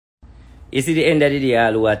You see the end of the day,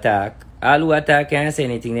 all who attack can't say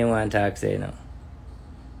anything they want to talk, say now.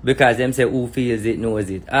 Because them say who feels it knows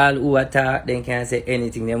it. All who attack, they can't say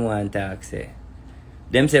anything they want to talk, say.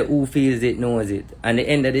 Them say who feels it knows it. And the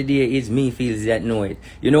end of the day is me feels that know it.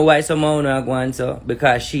 You know why someone are going so?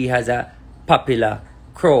 Because she has a popular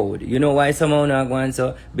crowd. You know why someone are going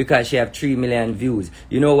so? Because she have 3 million views.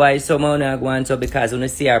 You know why someone are going so? Because when you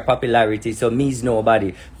see her popularity, so me's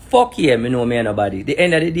nobody. Fuck yeah, me know me nobody. The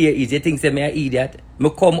end of the day is you think say me an idiot. Me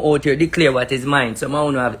come out here, declare what is mine. So I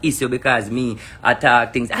don't have issue because me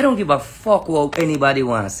attack things. I don't give a fuck what anybody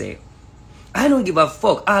want to say. I don't give a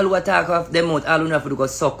fuck. All who attack off them out, all who have to go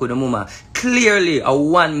suck with the mama. Clearly, a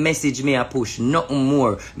one message me a push, nothing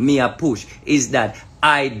more me a push, is that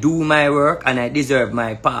I do my work and I deserve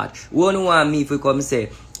my part. One want me if we come say,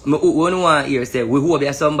 one want here say, we hope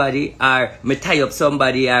you somebody, or me tie up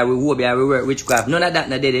somebody, or we hope you work witchcraft. None of that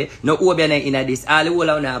na dede. No hope you in this. All the whole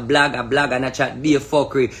on a blog and a chat, be a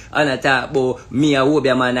fuckery, and a talk about me a hope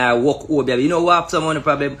you man, I walk hope you. You know what someone the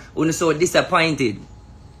problem? When so disappointed.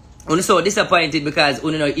 I'm so disappointed because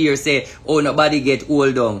you know here say, oh nobody get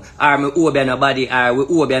hold down, or me owe nobody, or we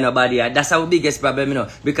owe nobody. That's our biggest problem, you know.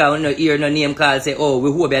 Because you know hear no name call say, oh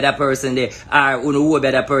we owe that person there, or you know owe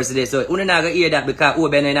that person there. So you not gonna hear that because owe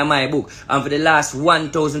in my book. And for the last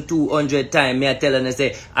 1,200 times, me I telling you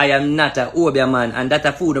say I am not a owe man, and that's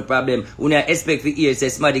a food problem. When I expect to hear say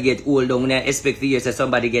somebody get hold down, when I expect to hear say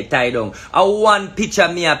somebody get tied down. I one picture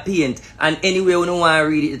me a paint, and anyway you don't want to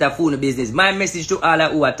read it, it's a food business. My message to all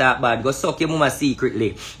who attack bad, go suck your mama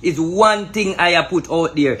secretly. It's one thing I have put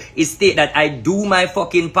out there is state that I do my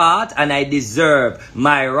fucking part and I deserve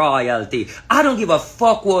my royalty. I don't give a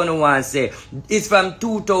fuck what no one say. It's from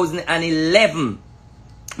 2011.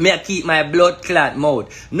 Me I keep my blood clot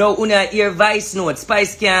mouth. Now when I hear voice note,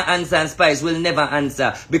 Spice can't answer and Spice will never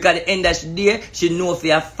answer. Because at the end of the day, she know for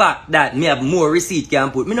a fact that me have more receipt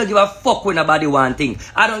can put. Me don't give a fuck when nobody want thing.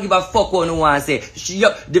 I don't give a fuck what no one say.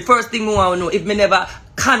 The first thing me want to know, if me never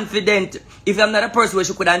confident, if I'm not a person where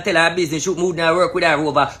she could tell her business, she would move and work with her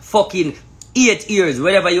over fucking 8 years,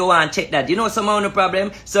 whatever you want, check that. You know someone no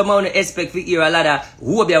problem, someone no expect to hear a lot of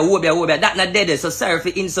wobia. That not dead, so sorry for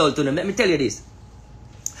insult to them. Let me tell you this.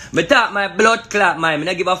 Me talk my blood clot, man. Me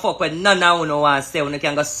not give a fuck when none of you know want say when you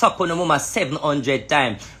can go suck on the mama 700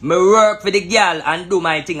 times. Me work for the girl and do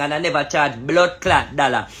my thing and I never charge blood clot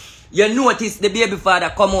dollar. You notice the baby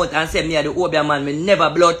father come out and say me a the Obia man, me never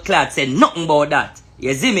blood clot say nothing about that.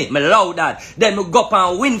 You see me? Me love that. Then me go up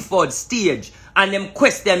on Winford stage and them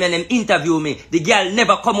question me and them interview me. The girl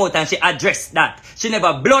never come out and she address that. She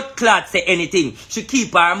never blood clot say anything. She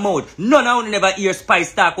keep her mouth. None of you never hear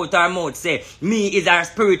Spice talk out her mouth say me is her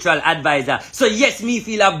spiritual advisor. So yes, me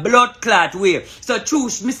feel a blood clot way. So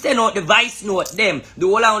choose me send out the voice note them. The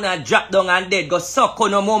whole of you drop down and dead. Go suck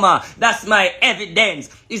on no mama. That's my evidence.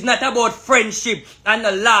 It's not about friendship and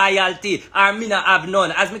no loyalty or me not have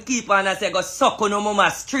none. As me keep on and say go suck on no mama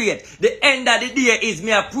straight. The end of the day is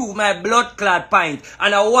me approve my blood clot pint.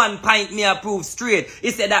 And a 1 pint me approve straight.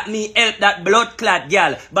 He said that me help that blood clot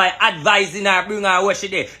girl by advising her bring her where she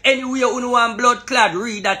there. Anyway, you want blood clot,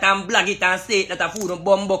 read that and blog it and say it that a food and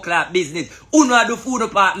bumbo clot business. Uno do food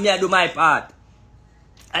part, me I do my part.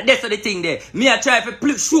 And that's the thing there. Me I try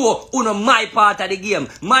to show uno my part of the game.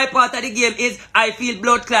 My part of the game is I feel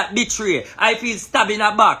blood clot betray. I feel stab in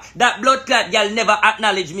her back. That blood clot girl never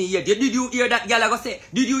acknowledge me yet. Did you hear that girl I go say?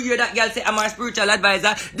 Did you hear that girl say I'm a spiritual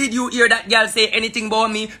advisor? Did you hear that girl say anything about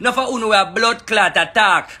me? No for uno a blood clot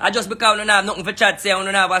attack. I just because uno have nothing for chat say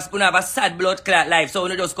uno have a sad blood clot life. So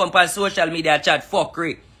uno just come on social media chat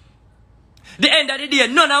fuckery. The end of the day,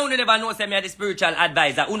 none of you never know say me are the spiritual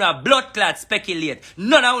advisor. Una blood clot speculate.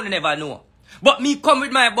 None of you never know. But me come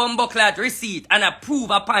with my bumbo clot receipt and I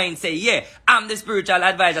prove a pint say, yeah, I'm the spiritual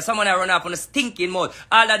advisor. Someone I run off on a stinking mouth.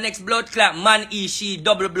 All the next blood clot, man, she,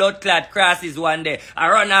 double blood clot crosses one day. I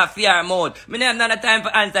run off fear mode. Me never have no time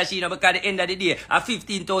for answer she, you know, because at the end of the day, a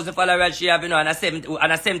 15,000 followers she have, you know, and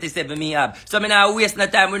a 77 me have. So me not waste no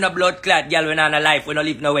time with no blood clot girl when on a life, we no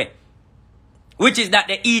live no way. Which is that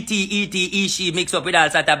the she mix up with all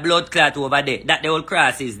sort of blood clot over there. That the whole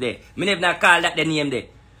cross is there. Me never not call that the name there.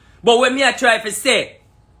 But when me I try to say,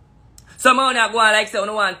 someone I go on like say,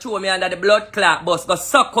 you want to throw me under the blood clot bus, go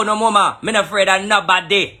suck on no mama. Me not afraid of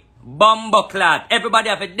nobody. Bumbo clot. Everybody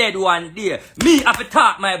have a dead one there. Me have to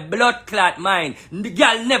talk my blood clot mind. The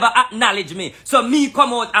girl never acknowledge me. So me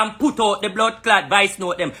come out and put out the blood clot voice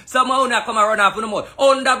note them. Someone come and run off on the mouth.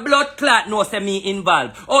 On the blood clot know say me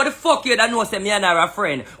involved. Or the fuck you that know say me and her a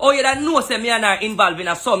friend. Or you that know say me and her involved in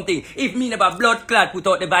a something. If me never blood clot put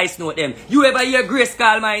out the voice note them. You ever hear Grace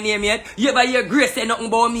call my name yet? You ever hear Grace say nothing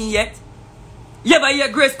about me yet? You ever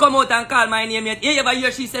hear Grace come out and call my name yet? You ever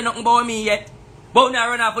hear she say nothing about me yet? But now I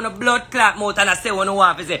run off on a blood clot mouth and I say what I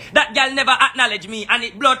want to say. That girl never acknowledge me and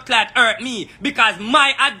it blood clot hurt me because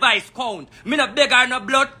my advice count. Me no beg her no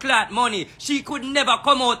blood clot money. She could never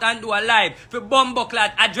come out and do a live for bumbo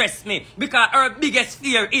clot address me because her biggest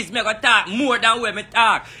fear is me go talk more than where me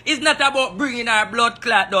talk. It's not about bringing her blood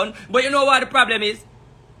clot done. But you know what the problem is?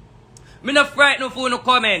 Me no frightened for no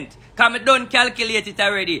comment. Because I done calculate it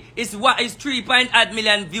already. It's what is 3.8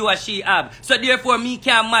 million viewers she have. So therefore me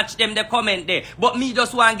can't match them the comment there. But me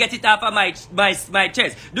just want to get it off of my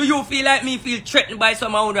chest. Do you feel like me feel threatened by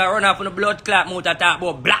someone who run off on a blood clot mouth and talk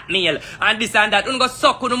about blackmail and this and that? Uno go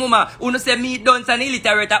suck on mama. Uno say me done and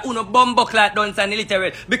illiterate. Uno bumbo clot done and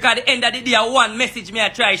illiterate. Because at the end of the day one message me I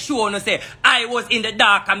try show uno say I was in the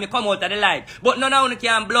dark and me come out of the light. But none of uno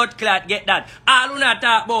can blood clot get that. All uno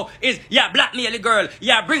talk about is yeah blackmail the girl.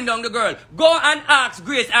 Yeah bring down the girl. Go and ask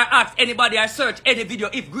Grace or ask anybody or search any video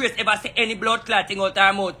if Grace ever say any blood clotting out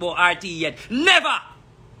her mouth about RT yet. Never!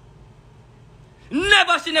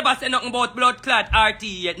 Never she never say nothing about blood clot RT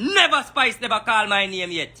yet. Never Spice never call my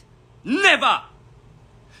name yet. Never!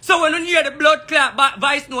 So when you hear the blood clot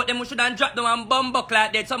voice note, them should have drop them and bumbo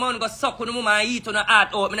clot dead. Someone go suck on the mama and eat on the heart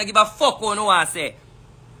out. Me not give a fuck what no one say.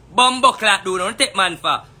 Bumbo clot do don't take man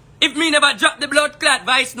for. If me never drop the blood clot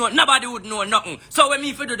voice note, nobody would know nothing. So when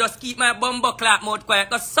me for do just keep my bumbo clot mouth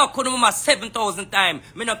quiet, cause suck on the mama 7,000 times.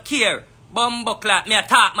 Me no care. Bumbo clot, me a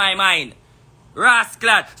talk my mind.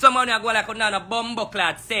 Rascal. Someone a go like a bumbo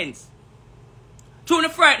clot sense. True no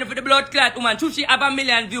frightened for the blood clot woman. True she have 1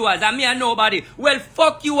 million viewers and me a nobody. Well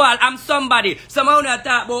fuck you all, I'm somebody. Someone a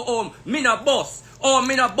talk about me no boss. Or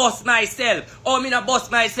me not boss myself. Or me not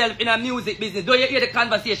boss myself in a music business. Do you hear the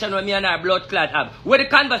conversation when me and our blood clot have? What the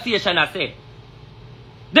conversation I say?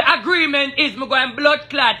 The agreement is me go and blood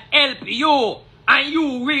clot help you. And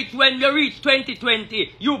you reach when you reach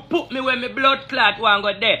 2020. You put me when me blood clot one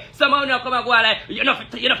go there. Someone now come and go like, you know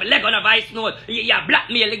leg on a voice note. You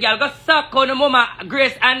blackmail the girl. Go suck on the mama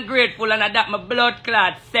Grace ungrateful and that my blood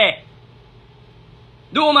clot say.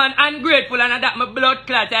 The woman ungrateful and that my blood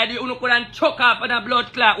clot. I do couldn't choke off on a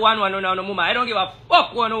blood clot one on the mama. I don't give a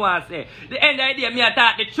fuck what no one say. The end of the day, me I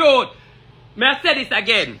talk the truth. May I say this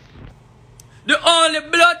again. The only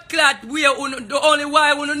blood clot the only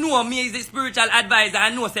why I know me is the spiritual advisor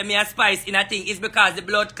and know say me a Spice in a thing is because the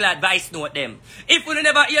blood clot voice note them. If you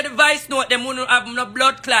never hear the voice note them, you don't have no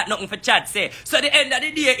blood clot nothing for chat say. So the end of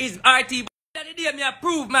the day is RT. At the end of the day, me I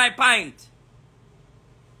prove my point.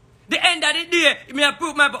 The end of the day, me a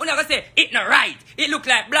prove my point. I'm going to say, it not right. It look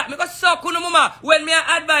like black. Me go suck on the mama. When me a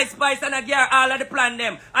advise Spice and I give her all of the plan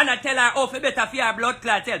them. And I tell her, oh, for better for your blood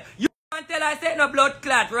clot help. You can't tell her I say no blood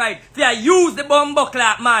clot, right? For you use the bumbo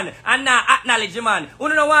clot, man. And not acknowledge the man. You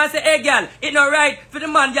don't want to say, hey, girl, it not right for the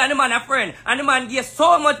man, and the man a friend. And the man give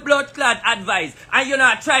so much blood clot advice. And you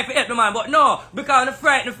not try to help the man. But no, because I'm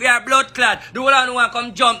frightened for your blood clot. The whole one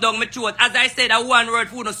come jump down my throat. As I said, that one word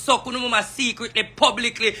for no suck on the mama secretly,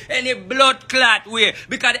 publicly, any blood clot way.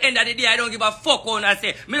 Because at the end of the day, I don't give a fuck on I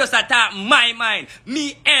say. Me just attack my mind.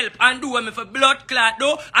 Me help and do me for blood clot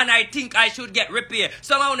though. And I think I should get repaired.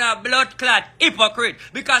 Somehow now blood clot hypocrite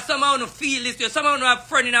because somehow no feel this way, somehow no have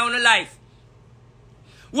friend in our life.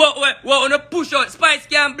 What on a push out? Spice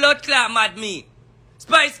can blood clot mad me.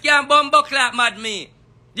 Spice can bumbo clot mad me.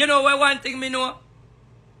 You know what one thing me know?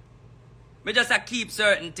 Me just keep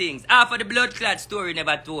certain things. Half of the blood clot story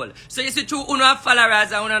never told. So you see true uno have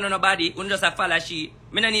followers and uno know nobody, uno just a follow she.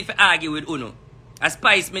 Me no need to argue with uno. A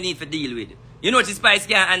Spice me need to deal with. You know the Spice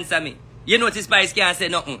can't answer me. You notice Spice can't say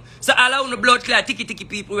nothing. So all of the blood clot ticky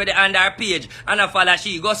people where they under her page and I follow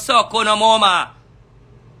she go suck on her mama.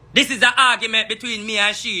 This is an argument between me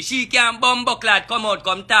and she. She can bumbo clot come out,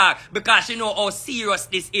 come talk because she know how serious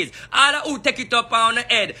this is. All of who take it up on the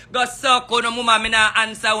head, go suck on her mama, me not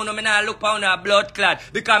answer on me not look on her blood clot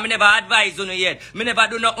because me never advise on her yet. Me never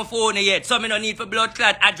do nothing for her yet. So me no need for blood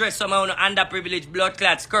clot address some of underprivileged blood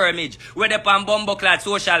clot skirmish. Where they on bumbo clot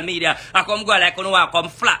social media. I come go like on come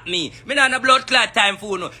flap me. Me not no blood clot time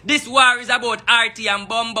for no. This war is about RT and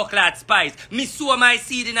bumbo clot Spice. Me sow my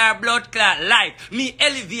seed in her blood clot life. Me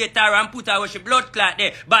elevate her and put her with she blood clot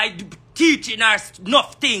there by teaching her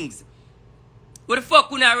enough things. What the fuck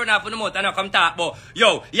when I run off on the mouth and I come talk about,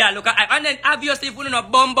 yo, yeah, look at and then obviously if you don't know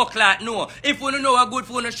bumbo clot, no. If you don't know a good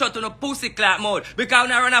for you shut on a pussy clot mouth, because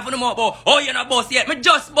when I run off on the mouth about, oh, you're not boss yet. Me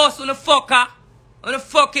just boss on the fucker. On the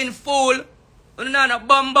fucking fool. On the no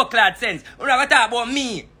bumbo clot sense. When I talk about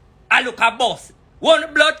me, I look a boss.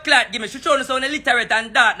 One blood clot, give me. She show me sound illiterate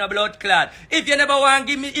and that no blood clot. If you never want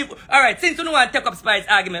give me, alright, since you don't want to take up Spice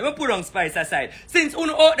argument, we put on Spice aside. Since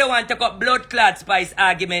you out there want to take up blood clot Spice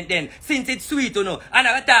argument then, since it's sweet and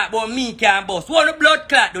I talk about me can boss. One blood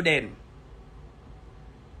clot do then?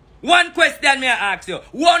 One question may I ask you.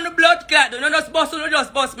 One blood clot do? No just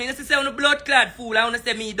boss me. You say on blood clot fool, I want to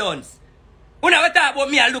say me dons. When I talk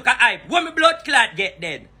about me, I look at hype. When me blood clot get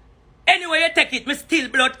then? Anyway you take it, me still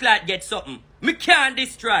blood clot get something. Me can't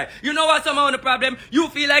destroy. You know what some of the problem? You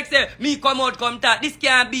feel like say, me come out, come talk. This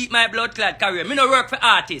can't beat my blood clot career. Me no work for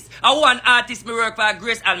artists. I want artists, me work for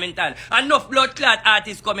Grace Almenton. Enough blood clot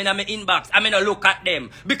artists come in my inbox. I me no look at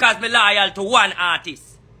them. Because me loyal to one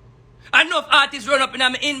artist. Enough artists run up in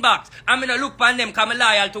my inbox. I me no look on them because me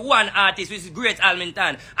loyal to one artist, which is Grace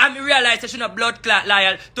Almenton. And me realize that she no blood clot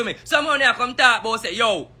loyal to me. Someone there come talk about say,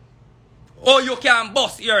 yo, oh you can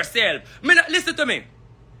bust yourself. Me no, listen to me.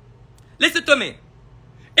 Listen to me.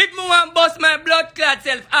 If me want bust my blood clot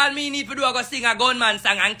self, all me need to do is go sing a gunman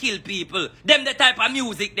song and kill people. Them the type of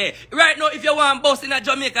music there. Right now, if you want bust in a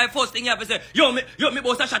Jamaica, first thing you have to say, yo, me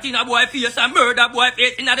bust a shot in a boy face and murder boy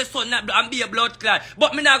face in the sun and be a blood clot.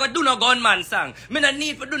 But me not go do no gunman song. Me not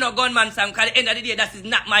need to do no gunman song because at the end of the day, that is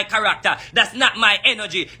not my character. That's not my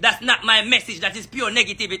energy. That's not my message. That is pure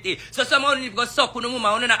negativity. So someone need to go suck on the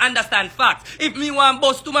woman who don't understand facts. If me want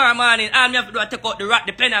bust tomorrow morning, all me have to do is take out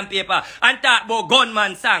the pen and paper and talk about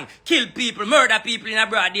gunman song, kill people, murder people in a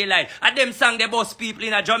broad daylight. And them song they bust people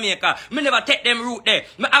in a Jamaica. Me never take them route there.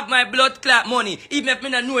 Me have my blood clot money. Even if me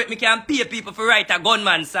not know it, me can pay people for write a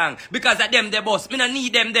gunman song. Because of them they bust. Me not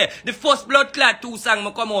need them there. The first blood clot 2 song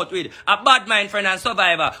me come out with, A Bad Mind Friend and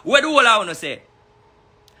Survivor. What do all I wanna say?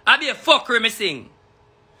 I be a fuckery me sing.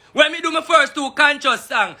 When me do my first 2 conscious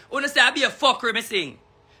song, wanna say I be a fuckery me sing.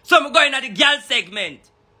 So me going at the girl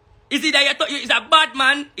segment. Is it that you is a bad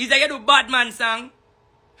man? Is that you do bad man song?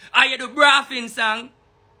 Or you do braffin song?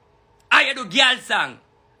 Or you do girl song?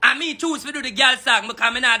 And me choose to do the girl song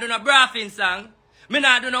because me not do no braffin song. Me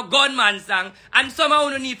not do no gunman song. And some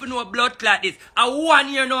of you need to know blood clot this. 1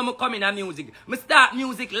 year now me come in a music. Me start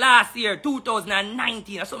music last year,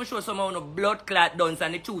 2019. So me show some of you blood clot dance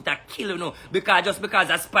and the truth a kill you because just because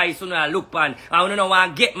of Spice you know I look pan. I don't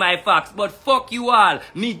want to get my facts. But fuck you all.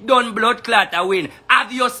 Me done blood clot a win.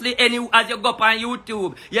 Obviously, as you go up on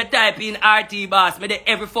YouTube, you type in RT Boss, me there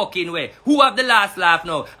every fucking way. Who have the last laugh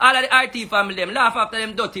now? All of the RT family, them laugh after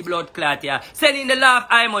them dirty blood clot, yeah. Send in the laugh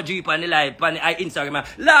emoji on the live, on the Instagram.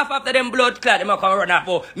 Laugh after them blood clot, them come run up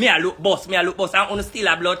for me. I look boss, and on still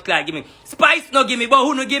a blood clot give me. Spice no give me, but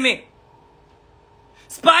who no give me?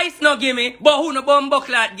 Spice no give me, but who no bumbo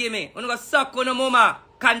clot give me? Who no go suck on the mama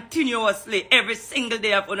continuously every single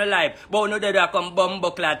day of the life, but who no there come bumbo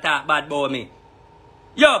clot talk bad about me.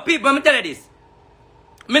 Yo, people, let me tell you this.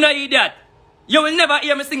 Me no idiot. You will never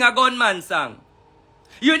hear me sing a gunman song.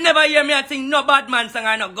 You will never hear me sing no bad man song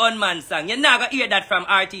or no gunman song. You're not going to hear that from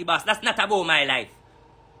RT Boss. That's not about my life.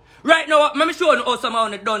 Right now, let me show you how some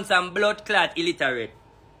of you done some blood clot illiterate.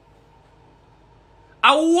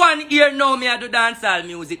 1 year now me I do dancehall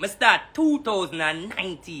music. Me start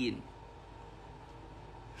 2019.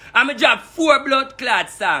 And me drop 4 blood clot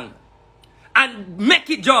song. And make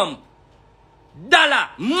it jump.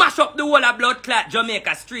 Dollar, mash up the whole of blood clot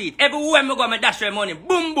Jamaica street. Everywhere me go, me dash your money.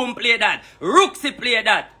 Boom, boom, play that. Rooksy play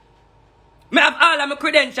that. Me have all of my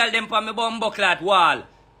credentials them for my bumbo clot wall.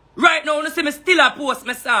 Right now, you see me still a post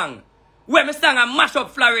my song. Where me song I mash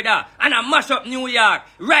up Florida and I mash up New York.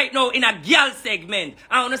 Right now in a girl segment.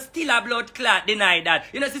 And you still a blood clot deny that.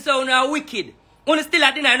 You know, see so you are wicked. You still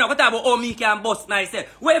a deny, no, what about how me can bust myself?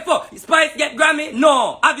 Wait for, Spice get Grammy?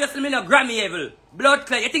 No, obviously me no Grammy evil. Blood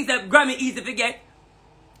clot, you think that Grammy easy to get?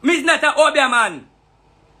 Me is not a Obia man.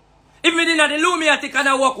 If me didn't have the Lumiatic and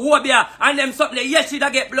I walk Obia and them something, yes, she'd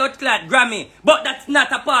get blood clot Grammy. But that's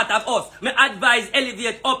not a part of us. Me advise,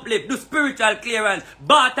 elevate, uplift, do spiritual clearance.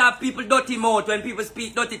 But have people dirty mouth when people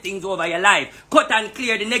speak dirty things over your life. Cut and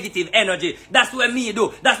clear the negative energy. That's what me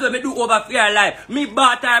do. That's what me do over your life. Me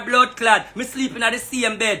butter blood clot. Me sleeping at the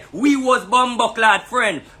same bed. We was bumbo clot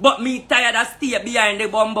friend. But me tired of stay behind the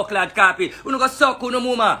bumbo clot carpet. You know go suck on the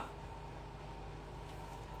mama.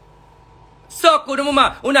 So good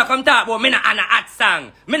mama, una come talk about me not have no hot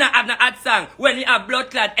song. Me not have no hot song. When we have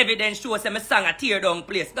blood clot evidence show say me song a tear down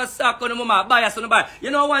place. Go suck on mama, bias on the bar.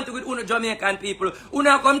 You know one thing with una Jamaican people.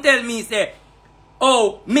 Una come tell me say,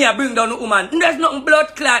 oh, me a bring down the woman. There's nothing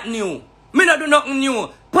blood clot new. Me not do nothing new.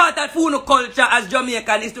 Part of Funo culture as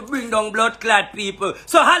Jamaican is to bring down blood clot people.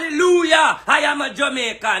 So hallelujah, I am a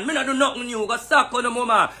Jamaican. Me not do nothing new. Go suck on the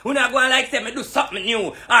mama. When I go and like say me do something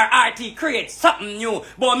new. Or RT create something new.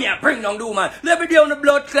 But me I bring down the man. Every day on the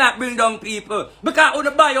blood clot bring down people. Because when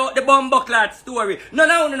I buy out the bomb clot story. None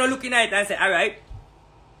of them looking at it and say, alright.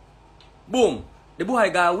 Boom. The boy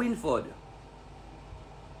got Winford.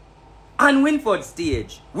 On Winford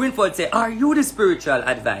stage, Winford say, are you the spiritual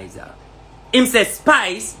advisor? Him say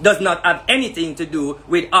Spice does not have anything to do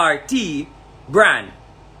with RT brand.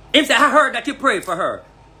 Him say, I heard that you pray for her.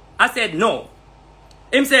 I said, no.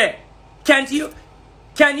 Him say, can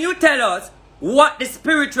you tell us what the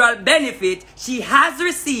spiritual benefit she has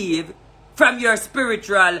received from your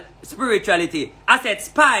spirituality? I said,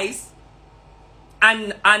 Spice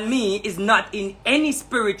and me is not in any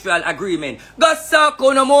spiritual agreement. Go suck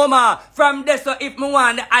on the mama. From this, so if me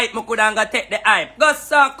want the hype, me coulda go take the hype. Go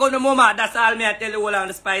suck on the mama. That's all me I tell you all on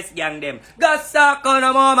the Spice gang them. Go suck on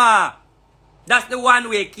the mama. That's the one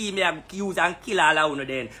way key me use and kill all of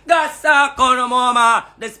them. Go suck on the mama.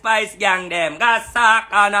 The Spice gang them. Go suck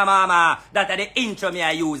on the mama. That's the intro me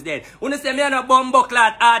I use then. When you say me a bumbo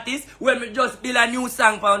clad artist, when me just build a new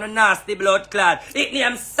song for the nasty blood clad. It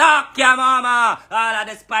name suck your mama. All of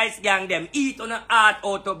the Spice gang them. Eat on the heart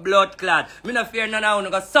out of blood clad. Me no fear none of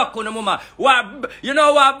you go suck on the mama. You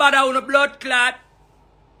know what bad on the blood clad?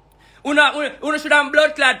 Una should have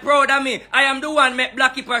blood clot proud of me. I am the one make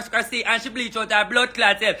Blackie Perscracy and she bleach out her blood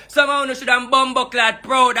clot self. Somehow una should have bumbo clot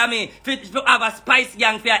proud of me. If you have a Spice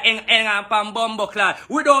gang for your hang and bumbo clot.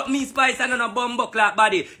 Without me Spice and a bumbo clot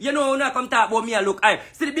body. You know una come talk about me I look hype.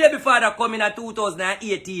 See the baby father come in at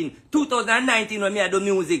 2018, 2019 when me I do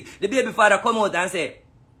music. The baby father come out and say,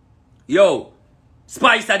 yo,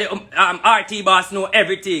 Spice are the RT boss know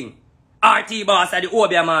everything. RT boss are the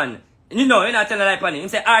Obia man. You know, you're not telling a lie on him. He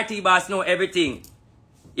say RT boss know everything.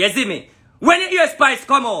 You see me? When you hear Spice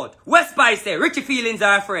come out, what Spice say? Richie Feelings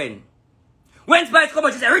are a friend. When Spice come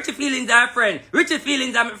out, she say Richie Feelings are a friend. Richie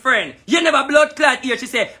Feelings are my friend. You never blood clot here, she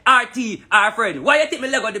say RT are a friend. Why you think me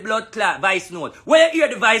leg out the blood clot voice note? When you hear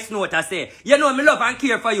the voice note, I say, you know me love and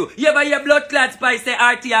care for you. You ever hear blood clot Spice say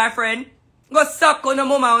RT are a friend? Go suck on the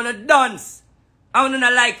mama on a dance. I don't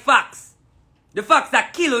like facts. The facts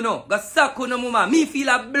that kill you know. Go suck on the mama. Me feel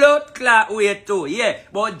a blood clot way too. Yeah.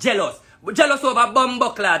 But jealous. But jealous over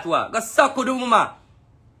bumbo clot what. Go suck on the mama.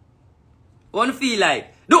 What feel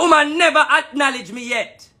like? The woman never acknowledge me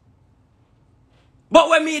yet. But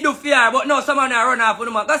when me do fear, but no, someone I run off with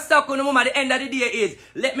the mama. Go suck on the mama. The end of the day is,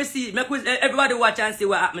 let me see. Everybody watch and see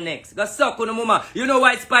what happen next. Go suck on the mama. You know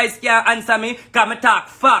why Spice can't answer me? Because me talk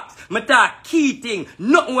facts. Me talk key thing.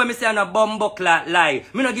 Nothing when me say on a bumbo clot lie.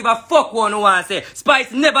 Me not give a fuck one who want to say.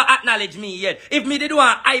 Spice never acknowledge me yet. If me did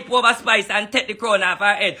want hype over Spice and take the crown off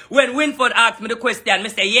her head. When Winford asked me the question, me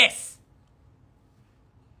say yes.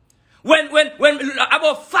 When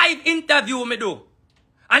about 5 interviews me do.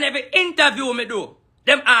 And every interview me do.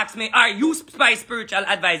 Them ask me, are you Spice spiritual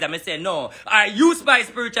advisor? Me say no. Are you Spice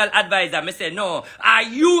spiritual advisor? Me say no. Are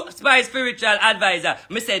you Spice spiritual advisor?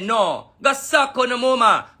 Me say no. Go suck on the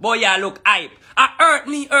mama. Boy, ya look hype. I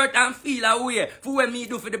hurt and feel away for when me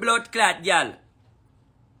do for the blood clot, girl.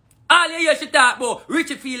 All you hear she talk about,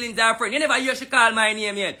 Richie Feelings are friend. You never hear she call my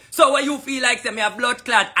name yet. So when you feel like say me a blood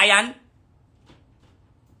clot iron?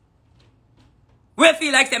 When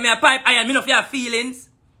feel like say me a pipe iron, me no feel feelings?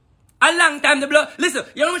 A long time the blood. Listen,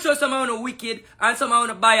 you know me show some of you wicked and some of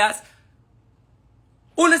you bias.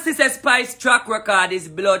 Only sister Spice track record is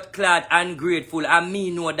blood clot ungrateful and me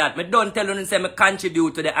know that. Me don't tell you say me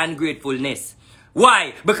contribute to the ungratefulness.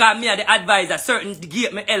 Why? Because me are the advisor, certain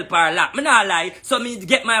gate me help her a lot. Me not lie, so me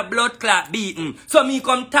get my blood clot beaten. So me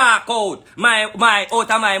come talk out my out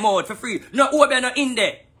of my mouth for free. No Obia no in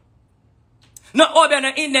there. No Obia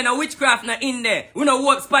no in there, no witchcraft no in there. We no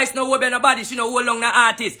work Spice, no Obia no body, she no hold long the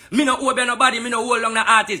artist. Me no Obia no body, me no hold long the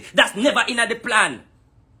artist. That's never in the plan.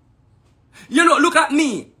 You know, look at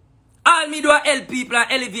me. All me do is help people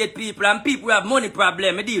and elevate people and people who have money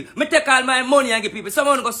problem. Me deal. Me take all my money and give people.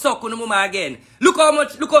 Someone go suck on the mama again. Look how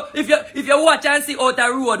much, if you watch and see out the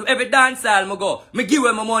road, every dance hall me go, me give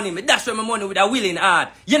them my money, me dash them my money with a willing heart.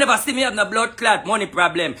 You never see me have no blood clot money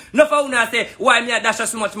problem. No for una say, why me I dash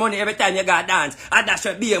so much money every time you got dance? I dash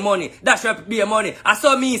up beer money, dash up beer money. I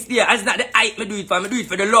saw me stay, and it's not the hype me do it for, me do it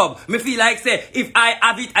for the love. Me feel like say, if I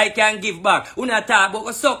have it, I can give back. Una talk about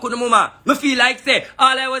go suck on the mama. Me feel like say,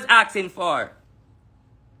 all I was asking for.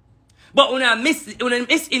 But una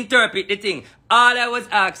misinterpret the thing. All I was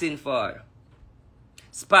asking for.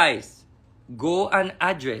 Spice, go and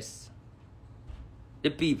address the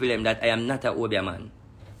people that I am not a Obia man.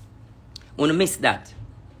 Una miss that.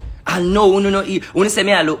 I'll know when you say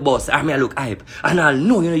me I look boss, or me I look hype. And I'll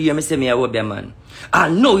know you hear me say me a Obia man.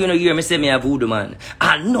 I'll know you hear me say me a voodoo man.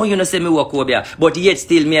 I'll know you say me walk Obia. But yet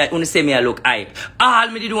still me when you say me I look hype. All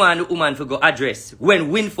me did want the woman for go address.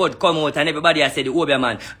 When Winford come out and everybody has said the Obia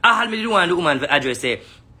man. All me did want the woman for address say,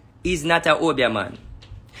 he's not a Obia man.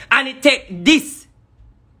 And it take this.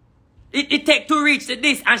 It take to reach to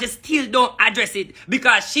this and she still don't address it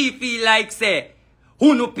because she feel like say,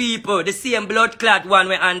 Uno people, the same blood clot one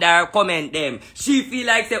we under her comment them. She feel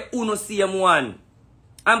like say Uno same one.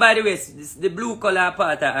 And by the way, this the blue color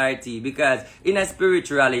part of RT because in a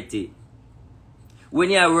spirituality, when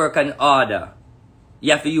you work an order,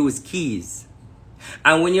 you have to use keys.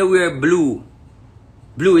 And when you wear blue,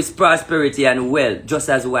 blue is prosperity and wealth, just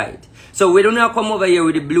as white. So we don't now come over here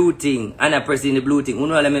with the blue thing and a person in the blue thing. We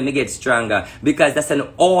don't let me get stronger because that's an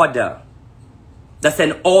order. That's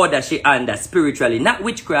an order she under spiritually, not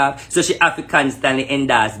witchcraft. So she have to constantly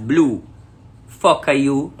endorse blue. Fuck are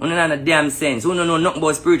you? You don't know no damn sense. You don't know nothing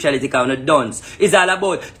about spirituality because you don't dance. It's all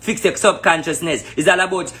about fix your subconsciousness. It's all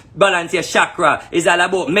about balance your chakra. It's all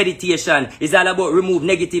about meditation. It's all about remove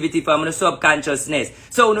negativity from the subconsciousness.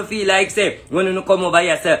 So you feel like say, when you come over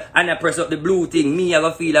here say, and I press up the blue thing, me I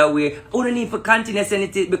go feel away. You don't need to continue saying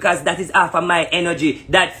it because that is half of my energy.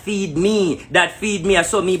 That feed me. That feed me. I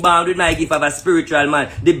saw me bound with my gift of a spiritual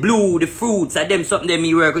man. The blue, the fruits, and them something that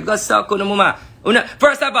me work with. Go suck on the mama.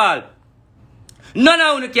 First of all, none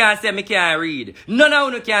of you can say me can't read. None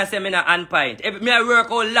of you can say me not on point. Me I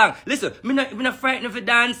work all long. Listen, me not frightened for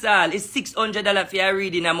dance hall. It's $600 for your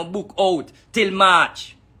reading and my book out till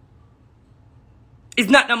March. It's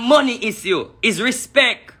not a money issue. It's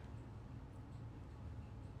respect.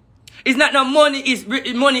 It's not no money issue.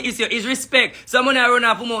 It's respect. Someone I run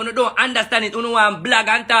off who don't understand it. Who don't want blog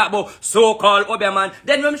and talk about so-called Obia man.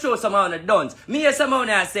 Then when I'm sure someone that done. Me hear someone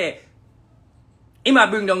I say, he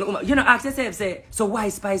might bring down the woman. You know, ask yourself, say, so why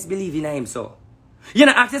Spice believe in him so? You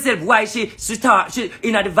know, ask yourself why she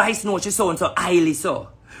in a device note, she so and so highly so.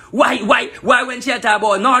 Why when she talk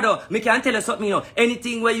about no, me can't tell you something, you know.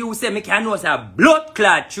 Anything where you say, me can't know, it's a blood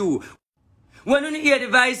clot true. When you hear the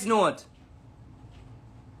voice note,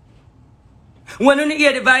 when you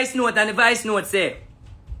hear the voice note and the voice note say,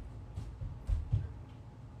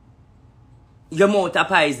 your mouth a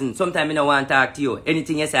poison, sometimes I don't want to talk to you.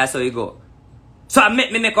 Anything you say, I saw you go. So I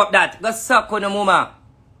make up that. Go suck on the mama.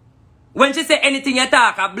 When she say anything you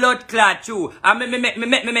talk, a blood clot too. I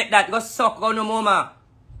make that. Go suck on the mama.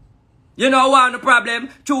 You know what the problem?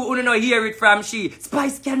 True, you know hear it from she.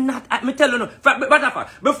 Spice cannot. Me tell you no.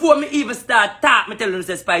 Before me even start talk, me tell you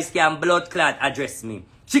say Spice can blood clot address me.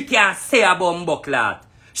 She can't say a bumbo clot.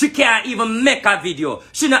 She can't even make a video.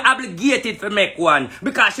 She not obligated to make one.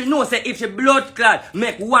 Because she knows that if she blood clot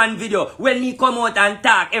make one video, when me come out and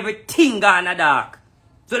talk, everything gone a dark.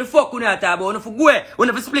 So the fuck you not talk about? You go, you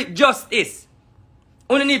need to split justice.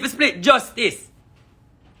 You need to split justice.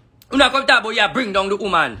 You not come talk about you bring down the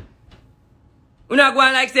woman. You not go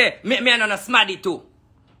and like say, make me another smaddy too.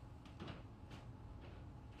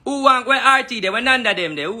 Who want go RT there? When under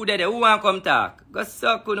them there? Who there? Who want come talk? Go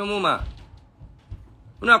suck on the mama.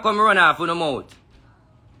 You not come run off on the mouth.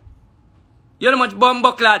 You know much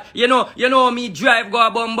bumbo clot. You know me drive go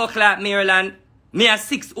a bumbo clot Maryland. Me a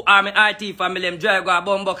 6 army RT family them drive go a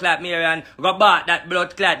bumbo clot Maryland. Go back that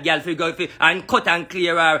blood clot girl fi go fi and cut and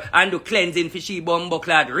clear her and do cleansing for she bumbo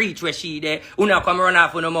clot reach where she there. You not come run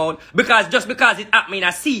off on the mouth. Because just because it happen in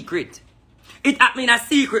a secret. It happen in a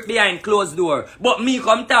secret behind closed door. But me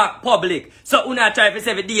come talk public. So you not try to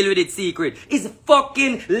say deal with it secret. It's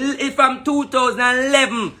fucking from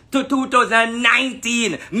 2011 to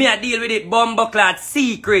 2019. Me a deal with it bumbleclad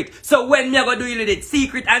secret. So when me a go deal with it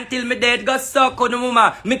secret until me dead go suck on the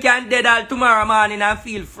mama. Me can dead all tomorrow morning and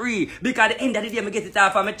feel free. Because at the end of the day me get it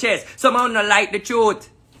off of my chest. Somehow not like the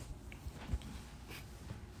truth.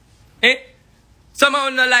 Somehow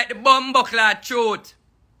not like the bumbleclad truth.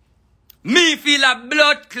 Me feel a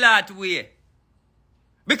blood clot way.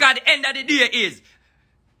 Because the end of the day is,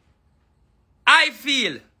 I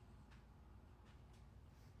feel.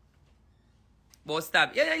 But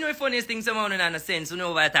stop. You know the funniest thing someone in a sense, you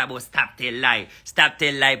know what I talk about stop tell lie. Stop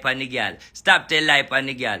tell lie on the girl. Stop tell lie on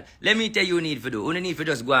the girl. Let me tell you what you need to do. You need to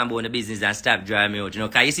just go and go the business and stop drawing me out, you know.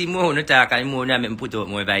 Because you see more you talk and more you make me put out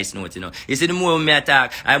more voice notes, you know. You see the more me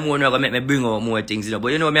talk, and more you going to make me bring out more things, you know. But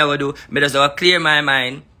you know what I go do? I just clear my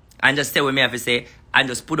mind. And just say what me have to say. and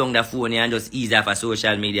just put on the phone and just ease off of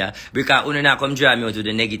social media. Because you not come draw me out to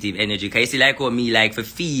the negative energy. Because you see like how me like for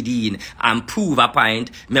feeding and prove a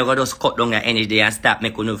point, me go just cut down the energy and stop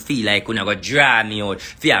make you feel like you go draw me out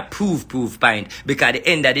for a proof point. Because at the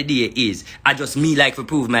end of the day is, I just me like for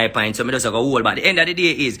prove my point. So me just go hold. But at the end of the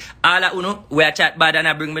day is, all of you we a chat bad and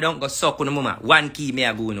I bring me down, go suck on the mama. One key me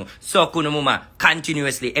a go no. Suck on the mama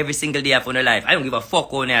continuously every single day of your life. I don't give a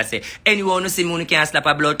fuck on I say. Anyone who see me can slap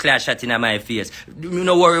a blood clot shot in my face. You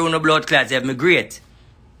no worry on the blood clots, have me great.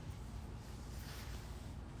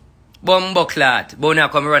 Bumbo clot. But now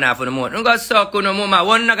come run off on the mouth. Don't go suck on the mama.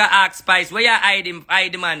 One not gonna ask Spice. Where you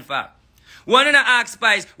hide the man for? One not ask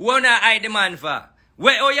Spice. One not hide the man for?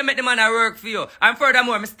 Where oh you make the man a work for you? And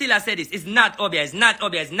furthermore, I still say this. It's not obvious. Not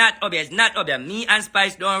obvious. Not obvious. Not obvious. Me and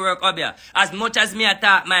Spice don't work obvious. As much as me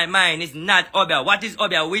attack my mind, it's not obvious. What is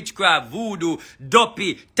obvious? Witchcraft, voodoo,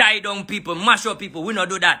 dopey, tie down people, mash up people. We not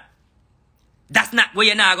do that. That's not what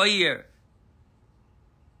you're not going to hear.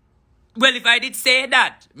 Well, if I did say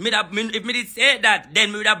that, if me did say that,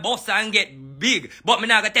 then me would have bust and get big. But me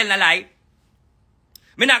not going to tell a lie.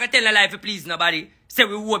 Me not going to tell a lie for please nobody. Say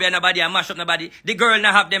we wobble nobody and mash up nobody. The girl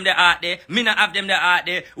not have them the art there. Me not have them the art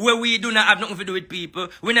there. Where we do not have nothing to do with people.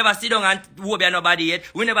 We never sit down and wobble nobody yet.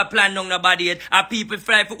 We never plan down nobody yet. And people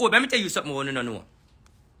fly for wobble. Let me tell you something I want to know.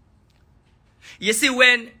 You see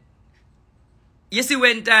when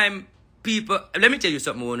time people, let me tell you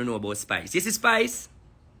something I want to know about Spice. You see Spice?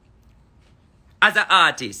 As an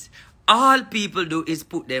artist, all people do is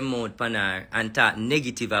put their mouth on her and talk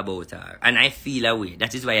negative about her. And I feel away.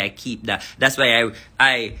 That is why I keep that. That's why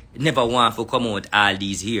I never want to come out all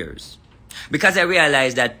these years. Because I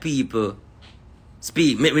realize that people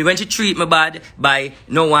speak. When she treat me bad by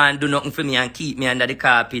no one do nothing for me and keep me under the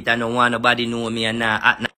carpet and no one nobody know me and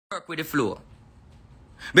I work with the flow.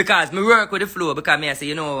 Because me work with the flow because me I say,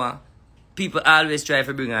 you know what? People always try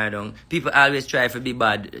to bring her down. People always try to be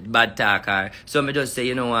bad talker. So me just say,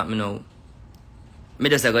 you know what, me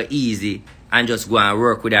just go easy and just go and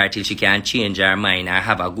work with her till she can change her mind and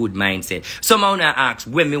have a good mindset. Someone ask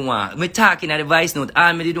when me want. Me talking at the voice note,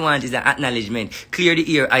 all me did want is an acknowledgement. Clear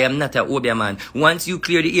the ear, I am not a Obia man. Once you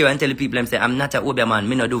clear the ear and tell the people, say, I'm not a Obia man,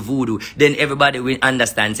 me not do voodoo, then everybody will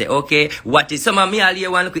understand, say, okay, what is, some of me all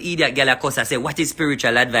here one look idiot girl a cuss and say, what is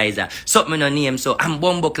spiritual advisor? Something no name, so I'm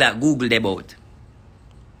bumbo clock, Google them about.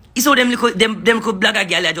 You saw them could blagger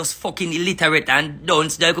girl are just fucking illiterate and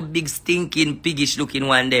don't they look big stinking piggish looking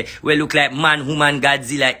one day. We look like man, woman,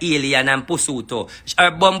 Godzilla, alien and Pusuto.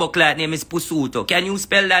 Her bumbo clat name is Pusuto. Can you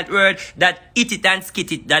spell that word? That eat it and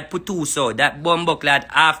skit it, that Putuso, that bumbo clat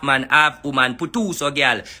half man, half woman, Putuso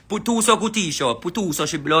girl. Putuso Kutisho, Putuso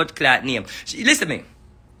she blood clat name. Listen to me.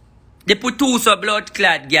 The Putuso blood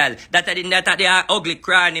clad girl. That the ugly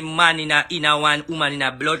crying man in a one woman in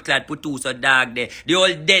a blood clad Putuso dog there. The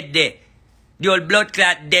old dead there. The old blood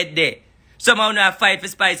clad dead there. Somehow now fight for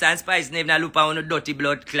Spice and Spice name na look on a dirty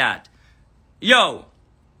blood clad. Yo.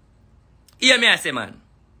 Hear me I say man.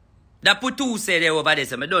 The Putuso there over there,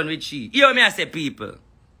 so I'm done with she. Hear me I say people.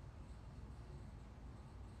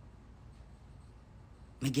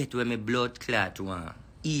 Me get where me blood clad one.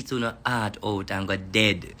 Eat on a heart out and go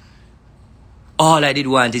dead. All I did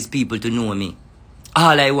want is people to know me.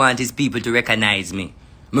 All I want is people to recognize me.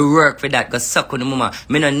 Me work for that, go suck on the mama.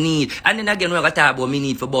 Me no need. And then again, when I talk about me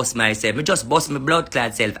need for bust myself, me just bust my blood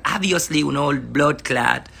clad self. Obviously, you know, blood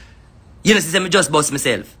clad. You know, see, me just bust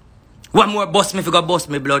myself. One more bust me if you go bust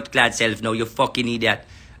my blood clad self now, you fucking idiot.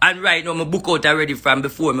 And right now, my book out already from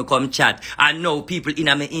before me come chat. And now people in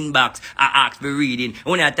my inbox are asked for reading.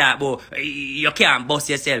 When I talk about, you can't bust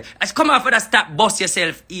yourself. I come out for that stop bust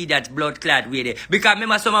yourself, idiot, blood clad way there. Because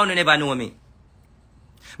remember somehow you never know me.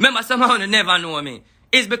 Remember somehow you never know me.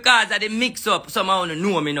 It's because of the mix up, somehow you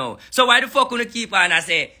know me now. So why the fuck you keep on and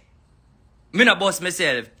say, me not bust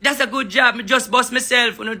myself. That's a good job. Me just bust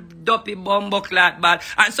myself. You know, dopey bumbo clat bad.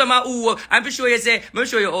 And somehow who I'm for sure you say, I'm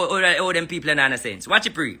show you all them people in innocence. Watch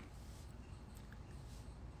it pre.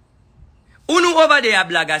 Unu over there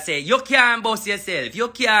blogger say, you can't bust yourself. You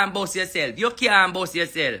can't bust yourself. You can't bust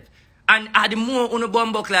yourself. And the more unu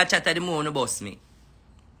bumbo clat chatter, the more unu bust me.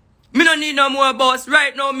 Me no need no more boss.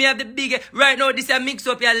 Right now, me have the big. Right now, this a mix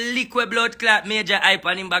up your liquid blood clot major hype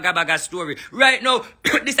and in baga story. Right now,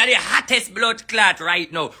 this is the hottest blood clot right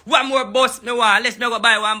now. One more boss me want. Let's not go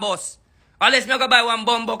buy one boss. Or let's not go buy one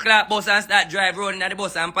bumbo clot bus and start drive running at the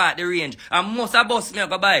bus and park the range. And most of boss me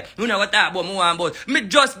go buy. You know what talk about me one boss. Me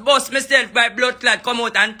just boss myself by blood clot come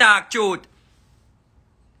out and talk truth.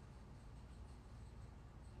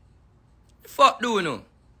 Fuck do you know?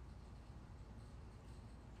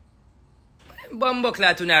 Bumbo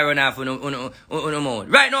clat to run off on mouth.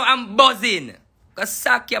 Right now I'm buzzing. Go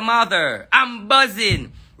suck your mother. I'm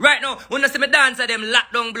buzzing. Right now, when I see me dance at them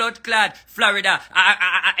lockdown blood clad Florida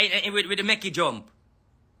with the Mickey jump.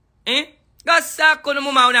 Eh? Go suck on the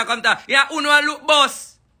mama when I come to. Yeah, uno a look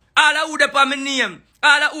boss. All a who dey pa my name.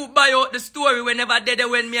 All a who buy out the story whenever they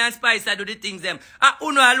when me and Spice do the things them.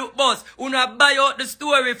 Uno a look boss. Uno a buy out the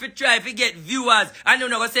story if you try if you get viewers. And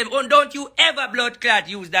uno go say, oh, don't you ever blood clot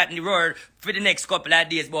use that in the world for the next couple of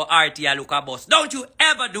days but RT a look a boss. Don't you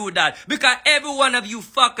ever do that. Because every one of you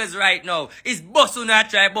fuckers right now is boss uno a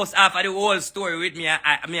try boss half of the whole story with me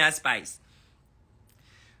and Spice.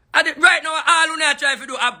 Right now, all I try to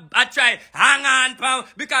do, I try hang on, pound,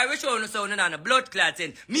 because we show no sound on the blood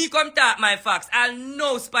clotting. Me come talk my facts. I'll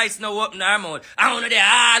know Spice no open her mouth. I wanna there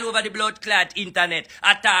all over the blood clot internet.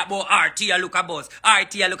 I talk about RT, I look a boss.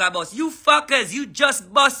 RT, I look a boss. You fuckers, you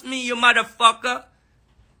just bust me, you motherfucker.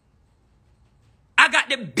 I got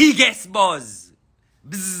the biggest buzz.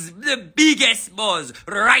 Bzz, the biggest buzz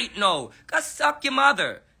right now. Cause suck your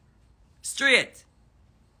mother. Straight.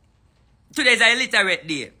 Today's a illiterate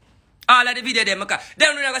day. All of the video them,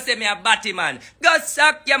 then you're gonna say me a batty man. Go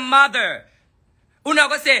suck your mother. You're not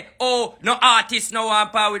gonna say, oh, no artist no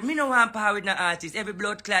want power with me. No want power with no artist. Every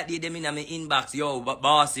blood clot day them in my inbox. Yo,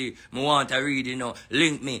 bossy, me want to read, you know,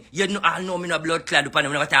 link me. You know, I know me no blood clot upon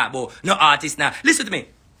them, never talk about no artist now. Listen to me.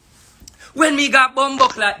 When me got bumbo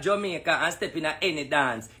clot Jamaica and step in any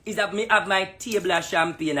dance, is that me have my table of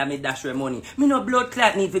champagne and me dash with money. Me no blood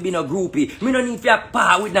clot need to be no groupie. Me no need to have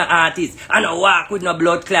power with no artist. And no walk with no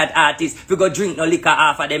blood clot artist. We go drink no liquor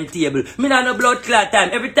off of them table. Me no blood clot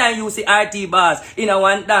time. Every time you see RT bars in a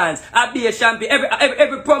one dance, I be a champagne.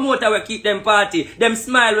 Every promoter will keep them party. Them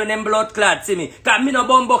smile when them blood clot see me. Cause me no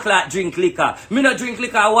bumbo clot drink liquor. Me no drink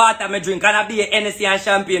liquor water me drink. And I be a Hennessy and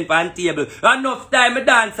champagne pan table. Enough time me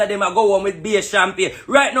dance at them I go home with beer champagne.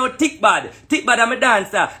 Right now, Tick Bad I'm a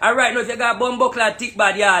dancer. And right now, if you got bumbo clot Tick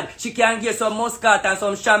Bad yard, she can get some muscat and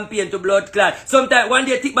some champagne to blood clot. Sometimes one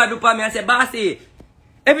day Tick Bad look at me and say, Bossy,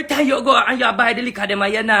 every time you go and you buy the liquor them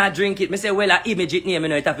and you not drink it, me say, well, I image it near me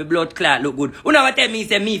now, it have a blood clot look good. You never tell me,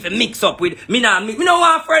 say me if you mix up with me now. Me no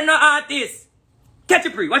want friend no artist. Catch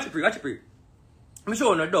it free, watch it free. Me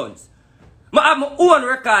show no dance. I have my own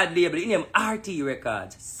record label, it name RT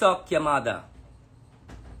Records. Suck your mother.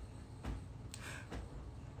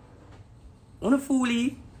 Wanna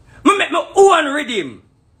foolie? Me make my own rhythm.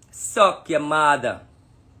 Suck your mother.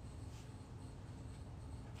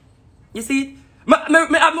 You see? Me have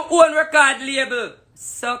my own record label.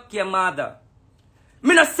 Suck your mother.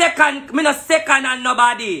 Me no second on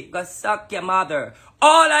nobody. Go suck your mother.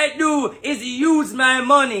 All I do is use my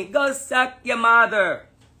money. Go suck your mother.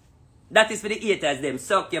 That is for the haters them.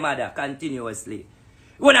 Suck your mother continuously.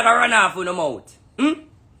 You never run off with no mouth.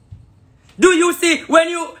 Do you see, when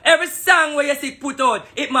you, every song where you see put out,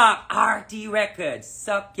 it mark RT Records,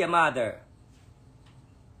 suck your mother.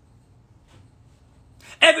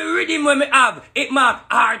 Every rhythm when we have, it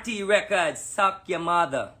mark RT Records, suck your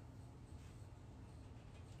mother.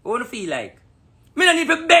 What do you feel like? Me don't need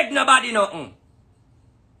to beg nobody nothing.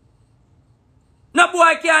 No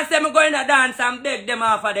boy can't say me go in a dance and beg them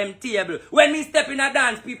off of them table. When me step in a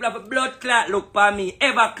dance, people have a blood clot look for me.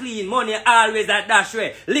 Ever clean, money always at dash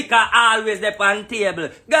way. Liquor always there on table.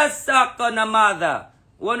 Go suck on the mother.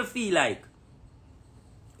 What do you feel like?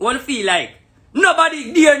 What do you feel like?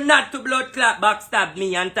 Nobody dare not to blood clot backstab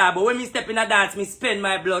me and tab. But when me step in a dance, me spend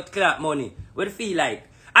my blood clot money. What do you feel like?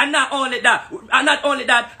 And not only that,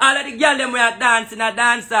 all of the girls them we are dancing a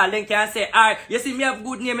dance hall, then can say, alright, you see me have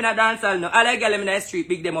good name in a dance hall now. All of the girls in the street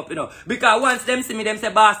big them up, you know. Because once them see me, them say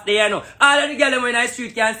boss there, you know. All of the girls in the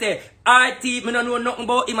street can say, RT, me don't know nothing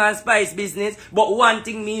about him and Spice business, but one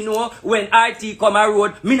thing me know, when RT come a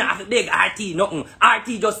road, me not have to beg RT nothing.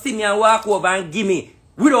 RT just see me and walk over and give me.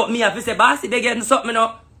 Without me have to say, boss, they getting something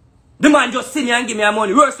now. The man just see me and give me a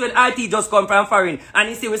money. Worse when RT just come from foreign and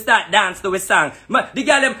he see we start dance to a song. The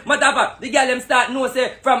girl them start know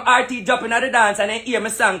say from RT jumping at the dance and then hear my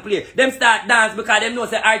song play. Them start dance because them know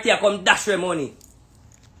say RT a come dash with money.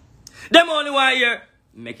 Them only want hear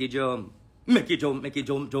make it jump. Make it jump,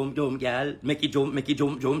 jump, girl. Make it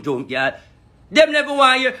jump, girl. Them never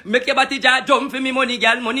want hear make your body jump for me money,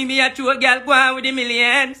 girl. Money me a true girl go on with the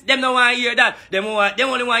millions. Them no want hear that. Them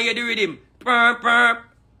only want hear the rhythm. Purr.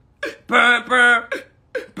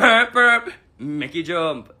 Make it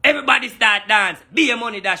jump. Everybody start dance. Be a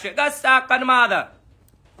money dash. Go suck on the mother.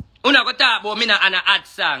 Una go talk about me na an ad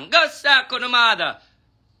song. Go suck on the mother.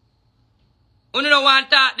 Una no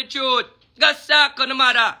want talk the truth. Go suck on the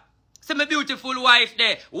mother. See my beautiful wife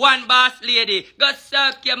there. One boss lady. Go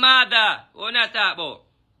suck your mother. Una talk about.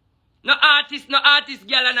 No artist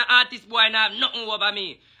girl and no artist boy now have nothing over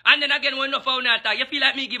me. And then again, when no phone attack, you feel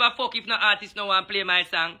like me give a fuck if no artist no one play my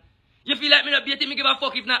song? You feel like me not me give a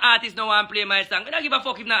fuck if no artist no one play my song? I don't give a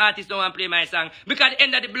fuck if no artist no one play my song. Because at the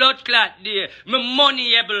end of the blood clot day, me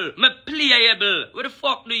moneyable, me playable. What the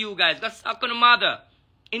fuck do you guys? Got suck on the mother.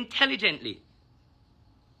 Intelligently.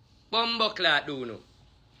 Bumbo clot do no.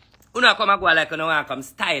 You know come and go like you know and come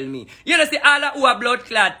style me. You know see all who are blood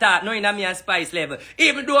clot talk knowing that me and Spice level.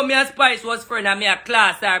 Even though me and Spice was friend and me a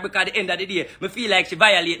class her because at the end of the day me feel like she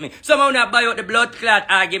violate me. Somehow not buy out the blood clot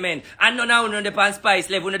argument. And none of you on Spice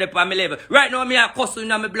level, none on me level. Right now me a cuss you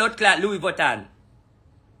on my blood clot Louis Vuitton.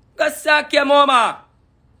 Go suck your mama.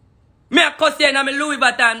 Me a cuss you on my Louis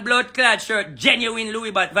Vuitton blood clot shirt, genuine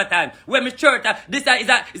Louis Vuitton. When my shirt, this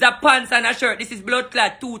is a pants and a shirt. This is blood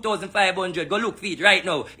clot 2,500. Go look for it right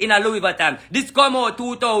now in a Louis Vuitton. This come out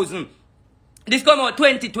 2000. This come out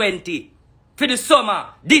 2020 for the summer.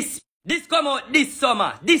 This come out this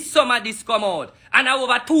summer. This summer this come out. And I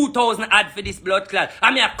over 2,000 ad for this blood clot.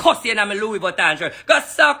 And me a cuss you on my Louis Vuitton shirt. Go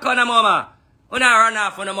suck on the mama. When I run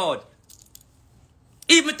off on the mouth.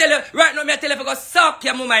 Even tell you, right now, me tell you if I go suck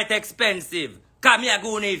your mama, it's expensive. Because me a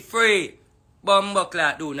go need free. Bumbo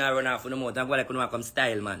clot do now run off on the mouth. I'm going to come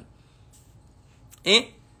style, man. Eh?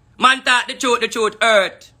 Man talk the truth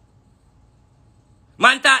hurt.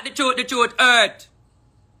 Man talk the truth hurt.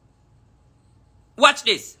 Watch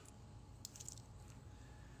this.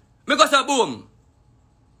 Me go so boom.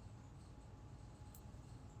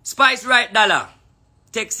 Spice right dollar.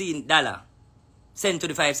 Texine dollar. Send to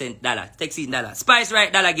the 5 cent dollar. Texine dollar. Spice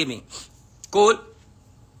right dollar give me. Cool?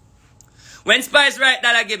 When Spice right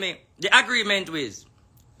dollar give me, the agreement was,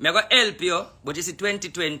 me go help you, but you see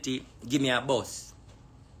 2020, give me a bus.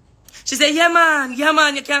 She said, yeah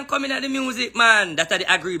man, you can't come in at the music, man. That's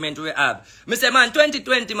the agreement we have. Me say, man,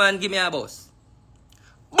 2020, man, give me a bus.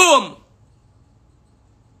 Boom!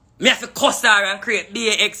 Me have to cuss her and create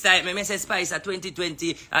big excitement. Me say Spice at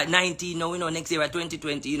 2020, at 19, now, you know, next year at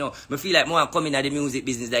 2020, you know. Me feel like more coming at the music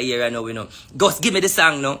business that year, you know, you know. Gus, give me the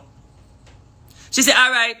song, no? She said,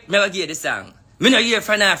 alright, me will give you the song. Me not hear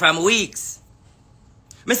from her from weeks.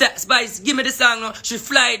 Me say, Spice, give me the song, no? She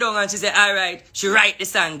fly down and she said, alright. She write the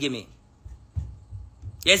song, give me.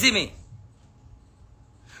 You see me?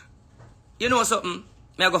 You know something?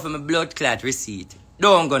 Me I go for my blood clot receipt.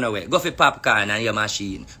 Don't go nowhere. Go for popcorn and your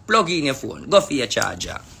machine. Plug in your phone. Go for your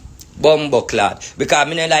charger. Bumbo clot. Because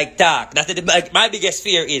me don't like talk. That's my biggest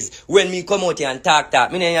fear is when me come out here and talk.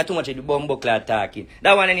 Me don't hear too much of the bumbo clot talking.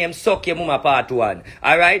 That one name suck your mama part 1.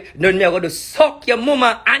 Alright? Then me go to suck your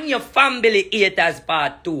mama and your family haters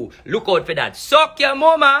part 2. Look out for that. Suck your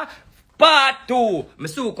mama part 2. Me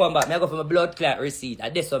soon come back. Me go for my blood clot receipt.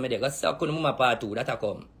 And this one me there. Go suck your mama part 2. That a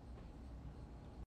come.